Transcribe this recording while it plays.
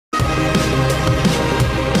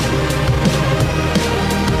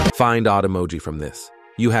Find odd emoji from this.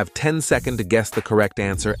 You have 10 seconds to guess the correct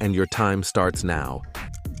answer and your time starts now.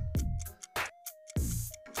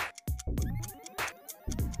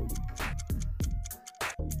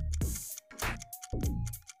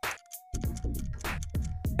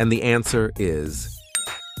 And the answer is...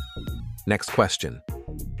 Next question.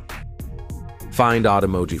 Find odd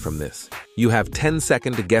emoji from this. You have 10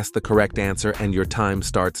 seconds to guess the correct answer and your time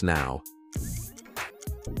starts now.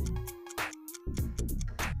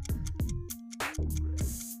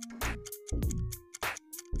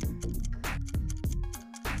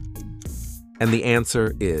 And the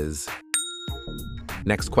answer is...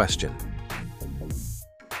 Next question.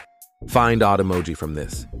 Find odd emoji from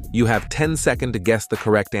this. You have 10 seconds to guess the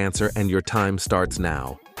correct answer and your time starts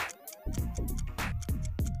now.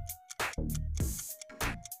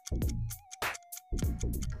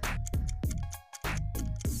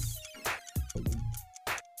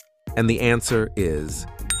 And the answer is...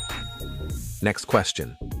 Next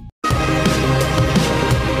question.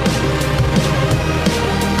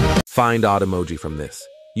 Find odd emoji from this.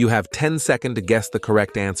 You have 10 seconds to guess the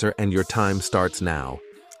correct answer and your time starts now.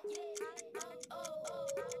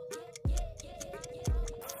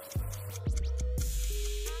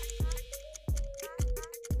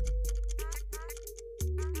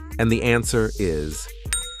 And the answer is...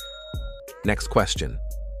 Next question.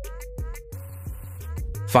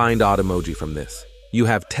 Find odd emoji from this. You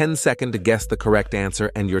have 10 seconds to guess the correct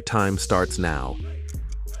answer and your time starts now.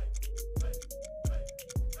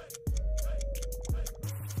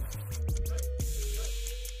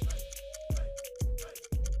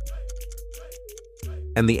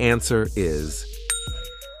 And the answer is...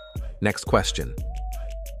 Next question.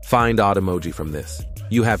 Find odd emoji from this.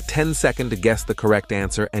 You have 10 seconds to guess the correct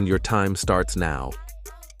answer and your time starts now.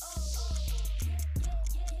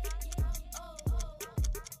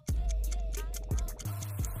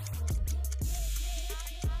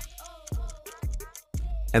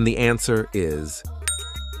 And the answer is...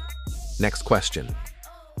 Next question.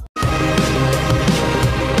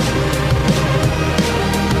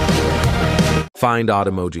 Find odd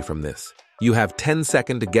emoji from this. You have 10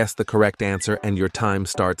 seconds to guess the correct answer and your time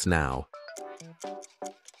starts now.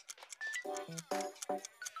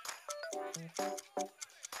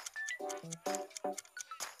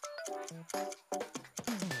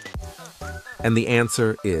 And the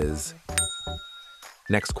answer is...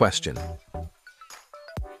 Next question.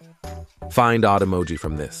 Find odd emoji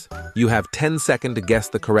from this. You have 10 seconds to guess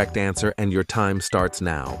the correct answer and your time starts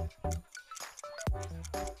now.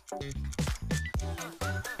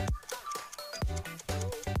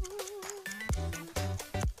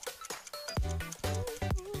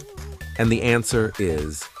 And the answer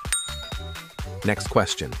is... Next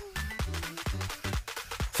question.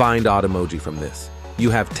 Find odd emoji from this.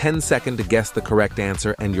 You have 10 seconds to guess the correct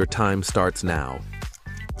answer and your time starts now.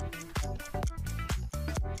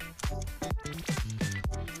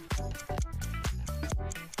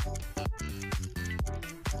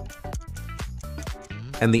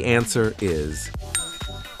 And the answer is...